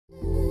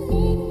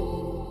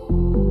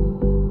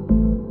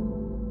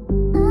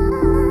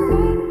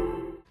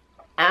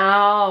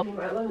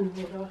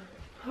lemon water.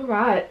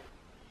 Alright.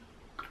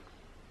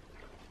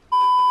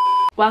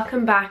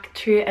 Welcome back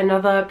to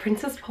another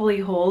Princess Polly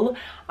haul.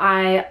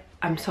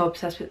 I'm so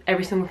obsessed with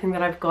every single thing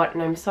that I've got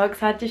and I'm so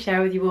excited to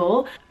share with you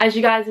all. As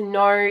you guys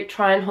know,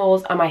 try on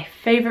hauls are my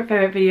favorite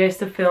videos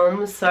to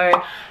film,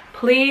 so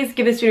please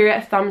give this video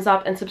a thumbs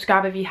up and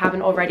subscribe if you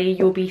haven't already.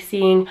 You'll be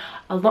seeing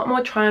a lot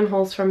more try on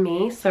hauls from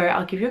me, so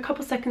I'll give you a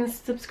couple seconds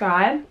to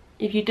subscribe.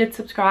 If you did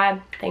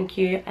subscribe, thank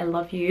you, I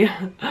love you.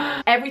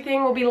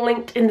 Everything will be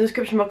linked in the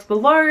description box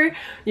below.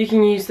 You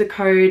can use the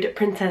code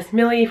Princess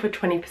Millie for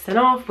 20%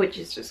 off, which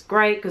is just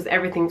great because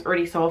everything's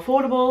already so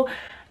affordable.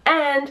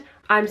 And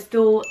I'm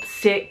still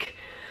sick.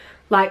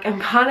 Like, I'm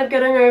kind of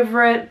getting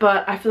over it,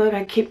 but I feel like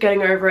I keep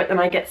getting over it, then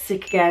I get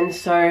sick again.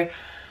 So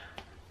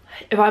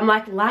if I'm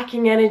like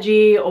lacking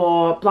energy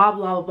or blah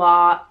blah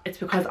blah, it's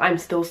because I'm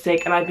still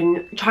sick and I've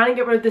been trying to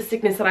get rid of the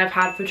sickness that I've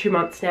had for 2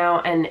 months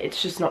now and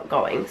it's just not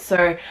going.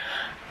 So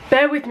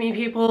bear with me,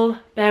 people,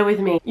 bear with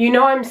me. You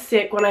know I'm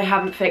sick when I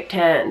haven't fake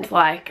tanned.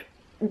 Like,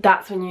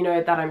 that's when you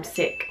know that I'm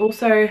sick.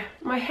 Also,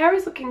 my hair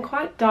is looking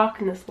quite dark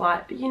in this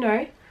light, but you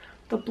know,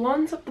 the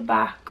blonde's up the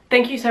back.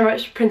 Thank you so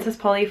much, Princess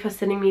Polly, for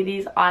sending me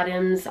these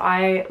items.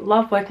 I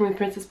love working with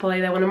Princess Polly.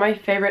 They're one of my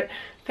favorite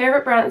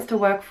brands to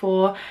work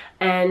for,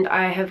 and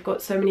I have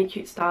got so many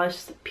cute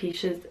stylish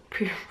pieces.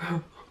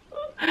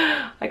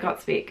 I can't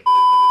speak.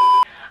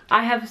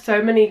 I have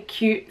so many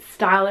cute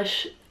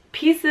stylish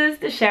pieces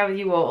to share with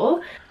you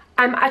all.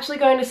 I'm actually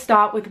going to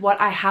start with what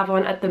I have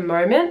on at the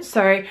moment.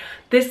 So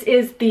this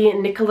is the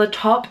NICHOLA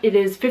top. It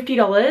is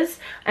 $50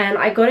 and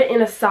I got it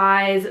in a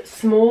size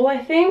small, I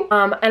think.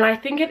 And I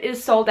think it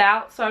is sold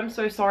out, so I'm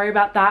so sorry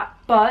about that.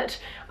 But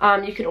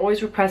you can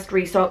always request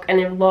restock, and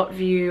if a lot of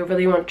you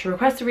really want to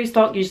request a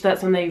restock, usually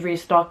that's when they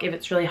restock if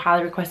it's really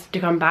highly requested to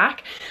come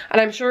back.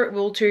 And I'm sure it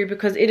will too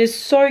because it is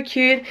so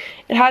cute.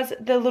 It has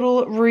the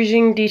little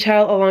ruching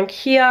detail along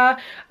here.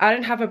 I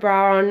don't have a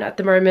bra on at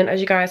the moment, as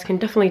you guys can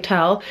definitely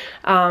tell,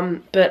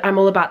 but I'm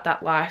all about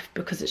that life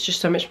because it's just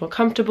so much more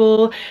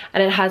comfortable.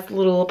 And it has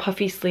little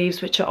puffy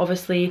sleeves, which are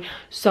obviously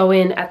sew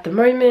in at the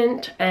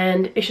moment,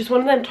 and it's just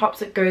one of them tops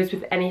that goes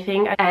with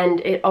anything,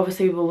 and it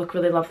obviously will look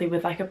really lovely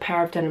with like a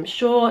pair of denim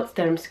shorts,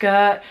 denim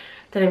skirt,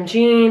 denim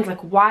jeans, like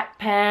white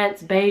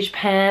pants, beige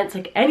pants,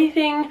 like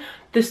anything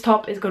this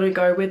top is going to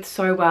go with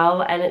so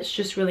well. And it's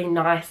just really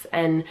nice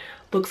and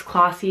looks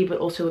classy but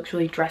also looks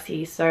really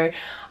dressy. So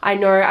I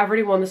know I've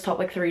already worn this top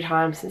like 3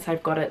 times since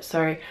I've got it,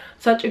 so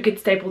such a good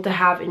staple to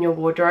have in your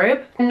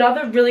wardrobe.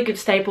 Another really good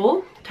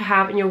staple to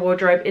have in your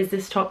wardrobe is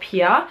this top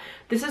here.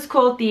 This is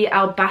called the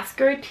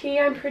BASICO tee,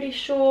 I'm pretty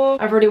sure.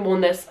 I've already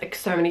worn this like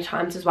so many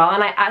times as well,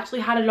 and I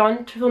actually had it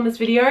on to film this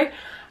video,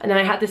 and then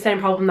I had the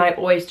same problem that I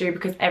always do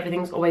because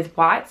everything's always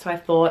white, so I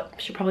thought I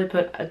should probably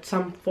put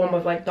some form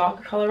of like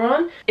darker color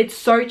on. It's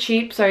so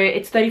cheap, so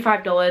it's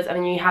 $35, and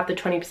then you have the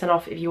 20%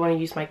 off if you want to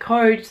use my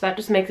code, so that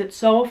just makes it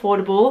so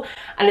affordable,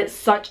 and it's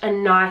such a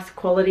nice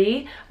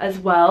quality as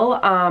well.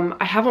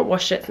 I haven't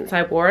washed it since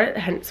I wore it,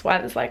 hence why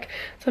there's like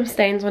some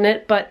stains on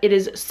it, but it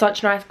is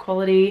such nice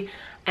quality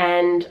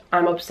and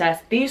I'm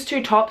obsessed. These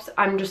 2 tops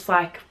I'm just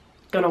like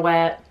gonna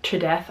wear to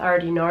death, I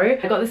already know.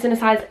 I got this in a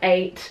size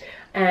 8.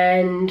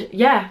 And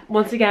yeah,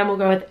 once again, we'll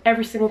go with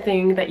every single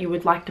thing that you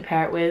would like to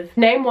pair it with.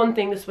 Name one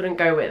thing this wouldn't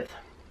go with.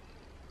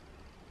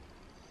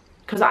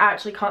 Because I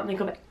actually can't think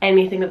of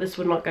anything that this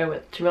would not go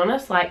with, to be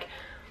honest, like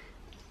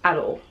at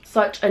all.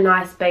 Such a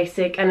nice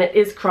basic, and it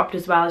is cropped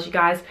as well, as you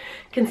guys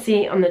can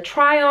see on the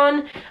try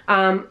on.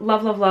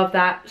 Love, love, love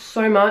that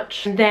so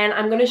much. And then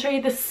I'm going to show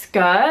you the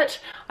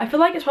skirt. I feel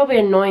like it's probably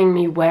annoying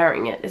me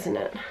wearing it, isn't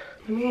it?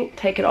 Let me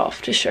take it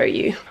off to show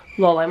you.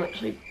 Lol, I'm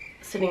literally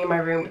sitting in my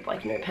room with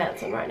like no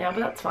pants on right now,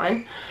 but that's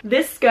fine.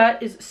 This skirt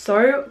is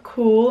so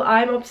cool.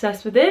 I'm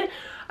obsessed with it.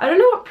 I don't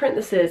know what print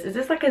this is. Is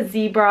this like a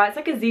zebra? It's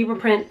like a zebra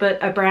print, but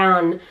a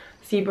brown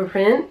zebra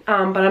print,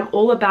 but I'm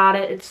all about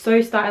it. It's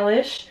so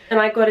stylish, and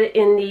I got it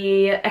in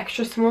the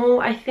extra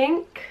small, I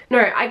think.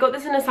 No, I got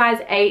this in a size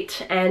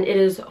 8 and it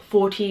is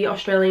 40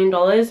 Australian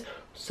dollars.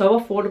 So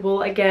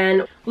affordable.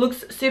 Again,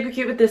 looks super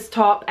cute with this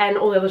top and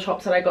all the other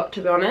tops that I got,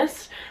 to be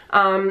honest.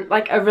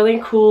 Like a really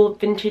cool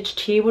vintage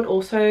tee would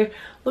also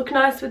look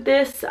nice with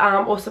this,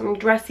 or something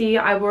dressy.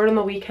 I wore it on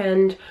the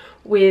weekend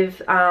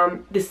with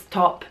this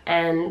top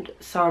and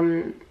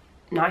some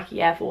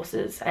Nike Air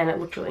Forces, and it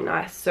looked really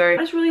nice. So I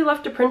just really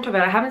loved the print of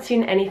it. I haven't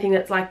seen anything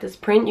that's like this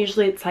print.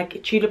 Usually it's like a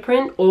cheetah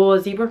print or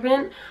zebra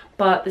print,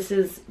 but this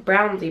is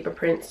brown zebra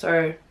print,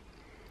 so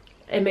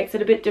it makes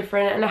it a bit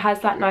different, and it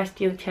has that nice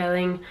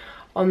detailing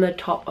on the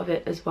top of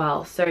it as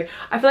well. So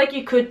I feel like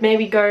you could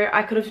maybe go,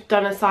 I could have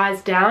done a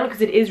size down because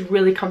it is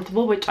really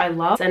comfortable, which I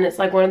love, and it's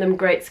like one of them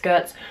great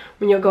skirts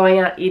when you're going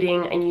out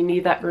eating and you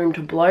need that room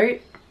to bloat.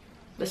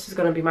 This is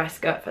going to be my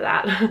skirt for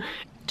that.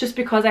 Just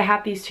because I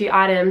have these 2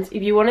 items,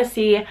 if you want to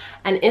see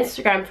an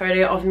Instagram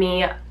photo of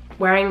me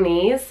wearing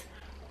these,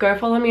 go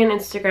follow me on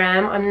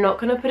Instagram. I'm not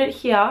going to put it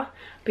here,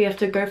 but you have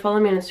to go follow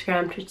me on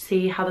Instagram to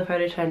see how the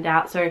photo turned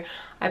out. So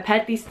I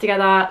paired these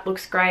together,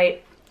 looks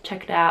great,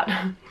 check it out.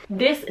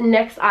 This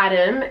next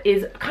item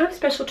is kind of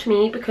special to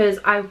me because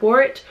I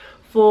wore it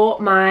for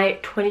my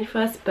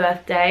 21st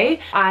birthday.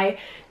 I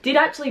did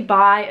actually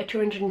buy a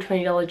 $220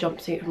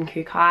 jumpsuit from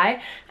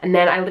KOKO, and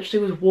then I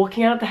literally was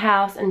walking out of the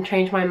house and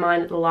changed my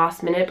mind at the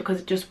last minute because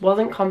it just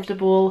wasn't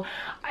comfortable.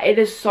 It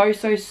is so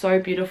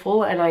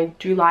beautiful, and I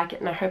do like it,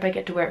 and I hope I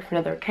get to wear it for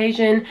another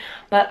occasion.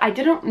 But I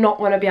didn't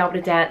not want to be able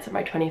to dance at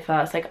my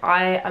 21st. Like,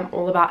 I am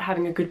all about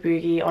having a good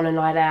boogie on a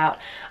night out,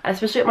 and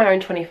especially at my own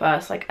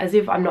 21st, like as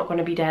if I'm not going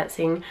to be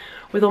dancing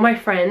with all my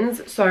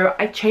friends. So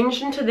I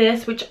changed into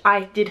this, which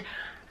I did.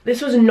 This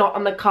was not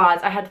on the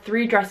cards. I had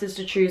 3 dresses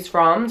to choose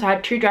from. So I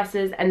had 2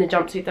 dresses and the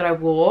jumpsuit that I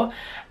wore.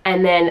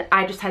 And then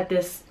I just had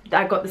this,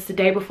 I got this the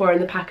day before in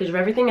the package of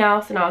everything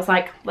else. And I was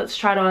like, let's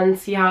try it on,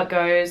 see how it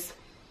goes.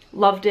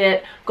 Loved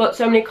it. Got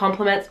so many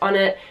compliments on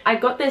it. I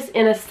got this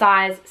in a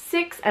size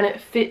 6 and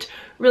it fit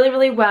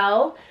really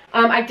well.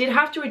 I did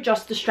have to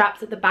adjust the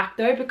straps at the back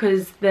though,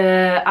 because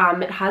the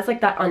it has like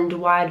that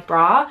underwide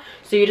bra,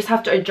 so you just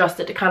have to adjust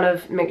it to kind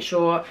of make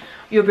sure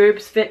your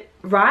boobs fit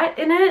right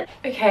in it.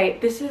 Okay,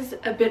 this is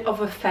a bit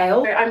of a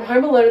fail. I'm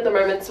home alone at the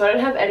moment, so I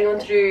don't have anyone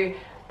to do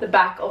the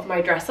back of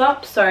my dress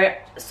up, so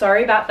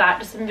sorry about that.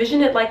 Just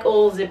envision it like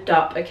all zipped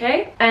up,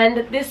 okay?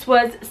 And this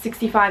was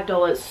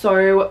 $65,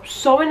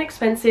 so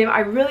inexpensive. I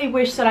really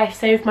wish that I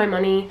saved my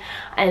money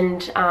and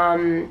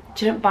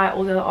didn't buy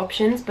all the other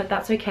options, but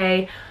that's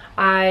okay.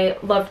 I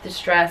love this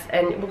dress,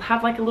 and it will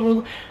have like a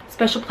little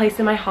special place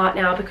in my heart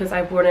now because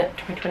I wore it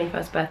to my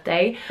 21st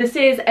birthday. This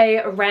is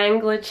a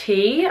Wrangler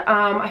TEE.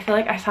 I feel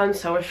like I sound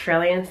so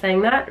Australian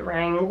saying that.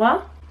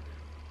 Wrangler.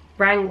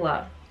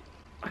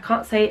 I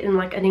can't say it in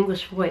like an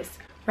English voice.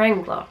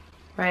 Wrangler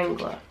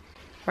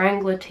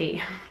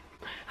TEE.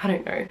 I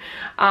don't know.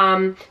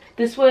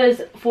 This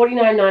was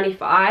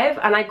 $49.95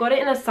 and I got it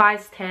in a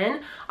size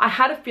 10. I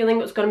had a feeling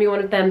it was going to be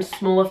one of them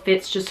smaller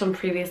fits just from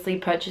previously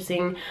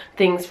purchasing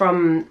things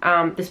from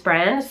this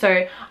brand.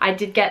 So I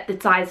did get the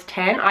size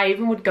 10. I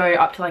even would go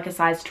up to like a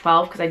size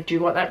 12 because I do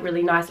want that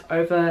really nice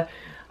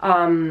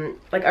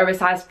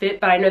oversized fit,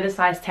 but I know the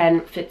size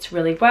 10 fits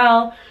really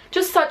well.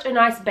 Just such a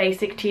nice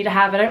basic tee to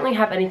have. I don't really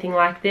have anything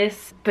like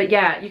this, but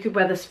yeah, you could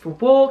wear this for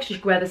walks, you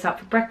could wear this out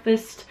for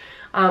breakfast,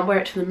 wear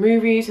it to the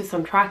movies with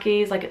some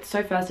trackies. Like, it's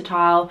so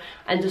versatile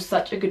and just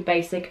such a good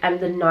basic, and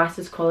the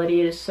nicest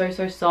quality. It is so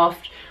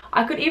soft.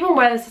 I could even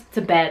wear this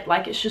to bed.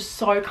 Like, it's just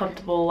so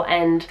comfortable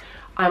and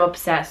I'm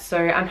obsessed. So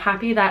I'm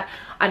happy that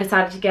I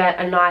decided to get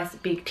a nice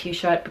big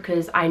t-shirt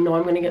because I know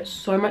I'm going to get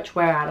so much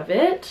wear out of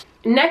it.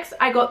 Next,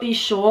 I got these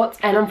shorts,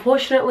 and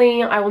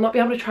unfortunately I will not be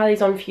able to try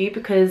these on for you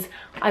because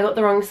I got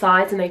the wrong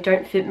size and they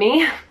don't fit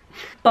me.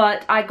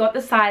 But I got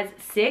the size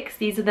 6.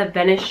 These are the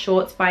Venice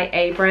shorts by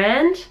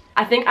ABRAND.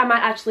 I think I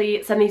might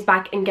actually send these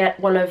back and get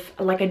one of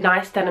like a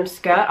nice denim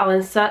skirt. I'll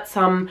insert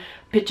some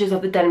pictures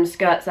of the denim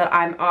skirts that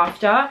I'm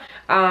after.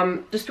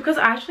 Just because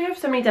I actually have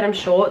so many denim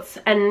shorts,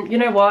 and you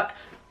know what?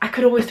 I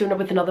could always do it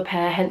with another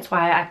pair, hence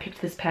why I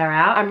picked this pair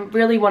out. I'm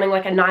really wanting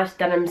like a nice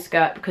denim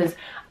skirt because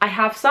I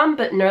have some,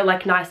 but no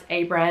like nice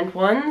ABRAND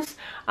ones.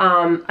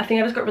 I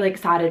think I just got really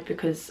excited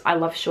because I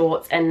love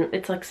shorts and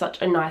it's like such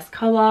a nice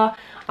color.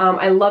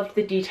 I loved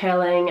the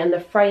detailing and the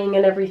fraying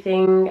and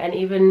everything, and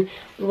even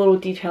the little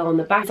detail on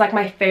the back. It's like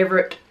my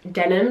favorite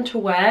denim to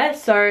wear.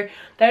 So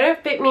they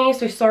don't fit me,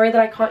 so sorry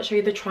that I can't show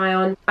you the try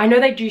on. I know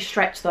they do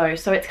stretch though,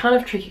 so it's kind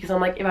of tricky because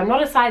I'm like, if I'm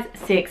not a size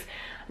 6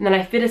 and then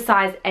I fit a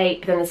size 8,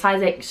 but then the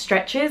size 8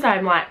 stretches,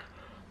 I'm like,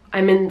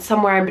 I'm in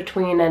somewhere in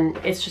between and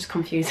it's just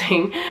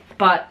confusing.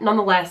 But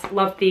nonetheless,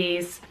 love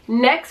these.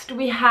 Next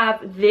we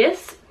have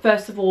this.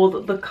 First of all,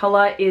 the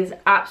color is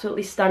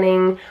absolutely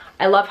stunning.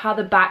 I love how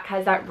the back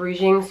has that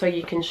ruching so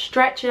you can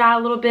stretch it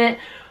out a little bit.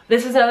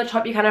 This is another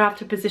top you kind of have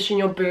to position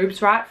your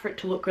boobs right for it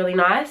to look really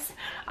nice.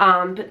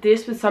 But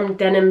this with some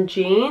denim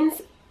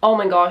jeans, oh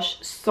my gosh,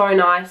 so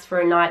nice for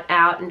a night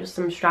out and just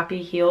some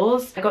strappy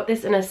heels. I got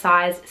this in a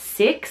size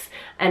 6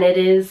 and it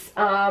is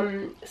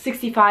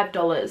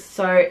 $65.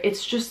 So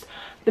it's just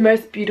the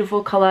most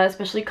beautiful color,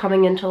 especially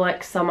coming into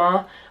like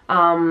summer.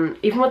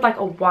 Even with like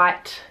a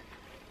white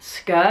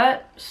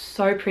skirt,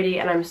 so pretty,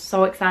 and I'm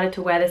so excited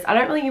to wear this. I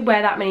don't really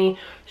wear that many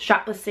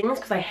strapless things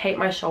because I hate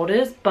my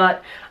shoulders,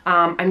 but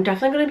I'm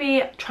definitely going to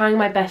be trying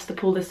my best to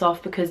pull this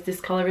off because this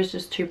color is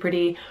just too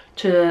pretty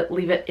to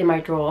leave it in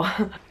my drawer.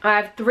 I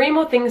have 3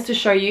 more things to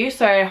show you,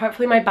 so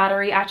hopefully my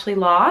battery actually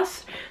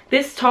lasts.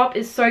 This top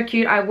is so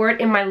cute. I wore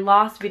it in my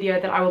last video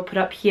that I will put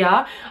up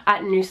here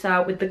at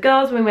Noosa with the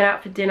girls when we went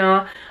out for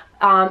dinner.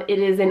 It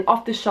is an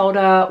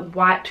off-the-shoulder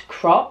white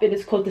crop. It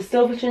is called the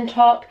Silverton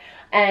top,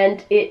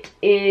 and it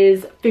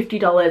is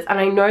 $50, and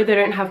I know they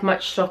don't have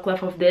much stock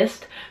left of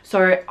this,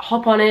 so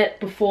hop on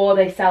it before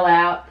they sell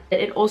out.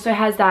 It also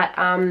has that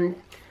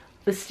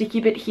the sticky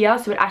bit here,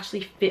 so it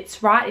actually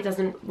fits right. It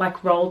doesn't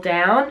like roll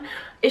down.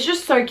 It's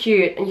just so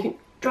cute, and you can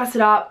dress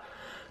it up.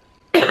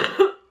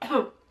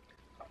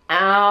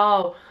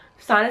 Ow,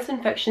 sinus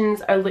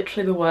infections are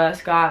literally the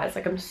worst, guys.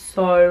 Like, I'm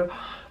so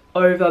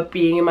over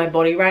being in my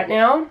body right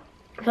now.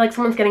 I feel like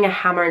someone's getting a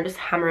hammer and just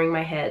hammering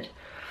my head.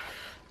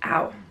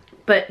 Ow.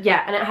 But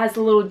yeah, and it has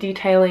a little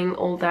detailing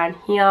all down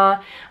here,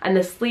 and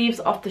the sleeves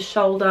off the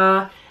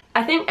shoulder,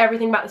 I think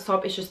everything about this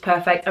top is just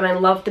perfect, and I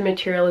love the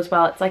material as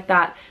well. It's like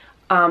that,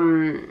 I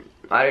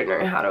don't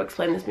know how to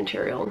explain this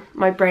material.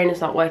 My brain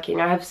is not working.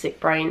 I have sick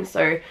brain,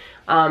 so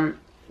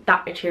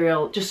that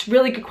material, just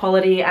really good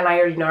quality, and I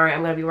already know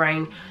I'm going to be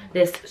wearing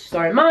this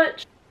so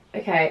much.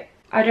 Okay,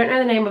 I don't know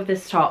the name of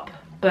this top,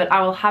 but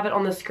I will have it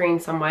on the screen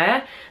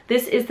somewhere.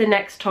 This is the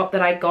next top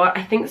that I got.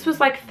 I think this was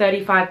like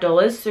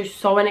 $35,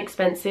 so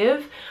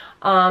inexpensive.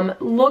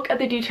 Look at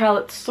the detail,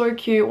 it's so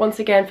cute. Once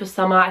again, for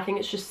summer, I think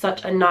it's just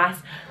such a nice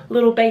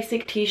little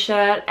basic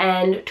t-shirt,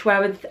 and to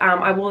wear with,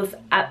 I wore this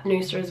at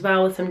Noosa as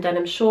well with some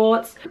denim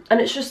shorts,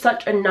 and it's just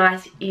such a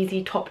nice,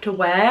 easy top to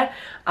wear.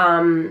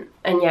 And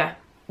yeah,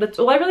 that's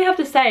all I really have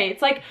to say.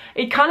 It's like,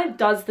 it kind of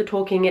does the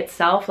talking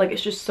itself. Like,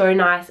 it's just so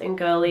nice and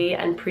girly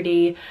and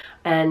pretty,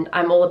 and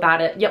I'm all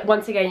about it. Yep,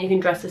 once again, you can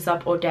dress this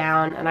up or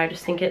down, and I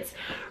just think it's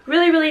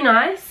really, really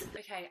nice.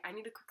 Okay, I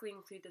need to quickly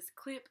include this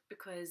clip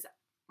because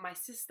my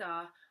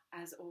sister,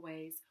 as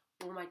always,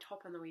 wore my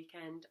top on the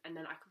weekend, and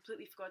then I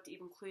completely forgot to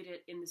even include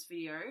it in this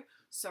video.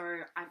 So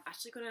I'm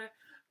actually gonna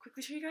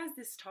quickly show you guys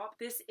this top.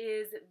 This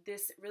is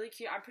this really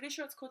cute, I'm pretty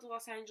sure it's called the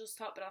Los Angeles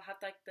top, but I'll have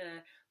like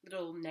the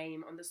little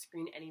name on the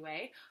screen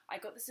anyway. I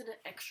got this in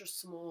an extra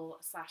small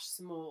 /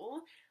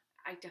 small.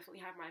 I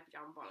definitely have my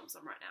pajama bottoms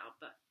on right now,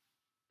 but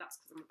that's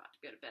because I'm about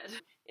to go to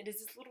bed. It is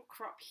this little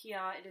crop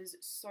here. It is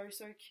so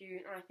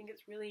cute, and I think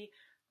it's really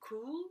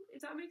cool,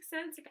 if that makes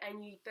sense.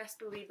 And you best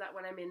believe that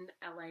when I'm in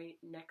LA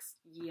next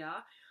year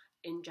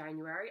in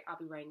January, I'll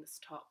be wearing this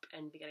top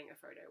and be getting a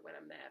photo when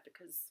I'm there,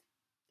 because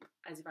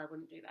as if I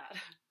wouldn't do that.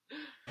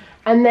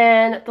 And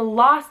then the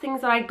last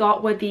things that I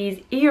got were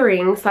these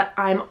earrings that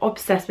I'm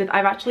obsessed with.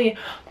 I've actually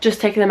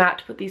just taken them out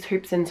to put these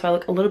hoops in so I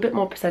look a little bit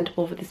more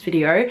presentable for this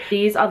video.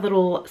 These are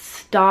little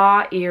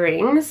star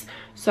earrings,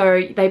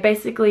 so they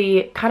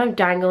basically kind of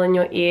dangle in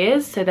your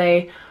ears, so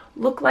they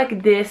look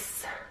like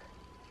this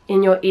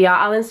in your ear.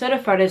 I'll insert a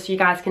photo so you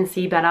guys can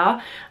see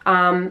better,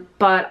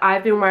 but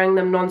I've been wearing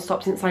them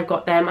non-stop since I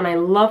got them, and I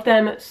love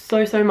them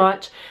so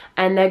much.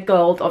 And they're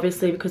gold,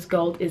 obviously, because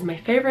gold is my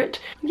favorite.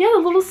 Yeah,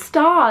 the little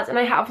stars, and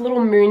I have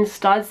little moon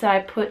studs that I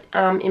put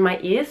in my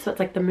ears, so it's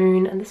like the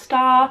moon and the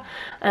star,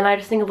 and I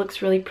just think it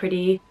looks really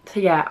pretty. So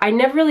yeah, I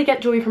never really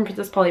get jewelry from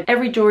Princess Polly.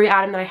 Every jewelry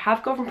item that I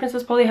have got from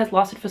Princess Polly has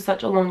lasted for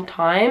such a long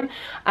time,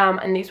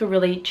 and these were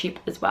really cheap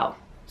as well.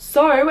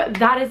 So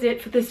that is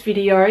it for this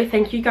video.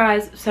 Thank you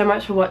guys so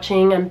much for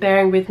watching and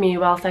bearing with me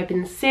whilst I've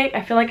been sick.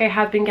 I feel like I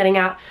have been getting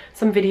out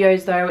some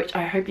videos though, which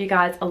I hope you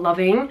guys are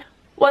loving.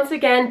 Once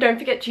again, don't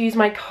forget to use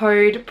my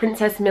code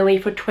Princess Millie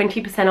for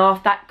 20%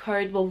 off. That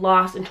code will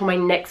last until my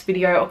next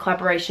video or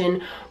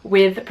collaboration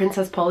with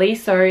Princess Polly.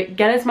 So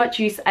get as much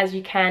use as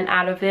you can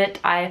out of it.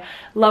 I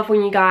love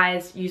when you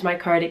guys use my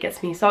code. It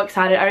gets me so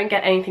excited. I don't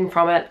get anything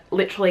from it.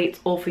 Literally, it's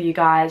all for you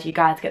guys. You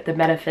guys get the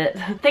benefit.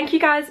 Thank you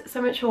guys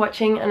so much for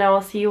watching, and I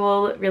will see you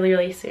all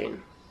really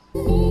soon.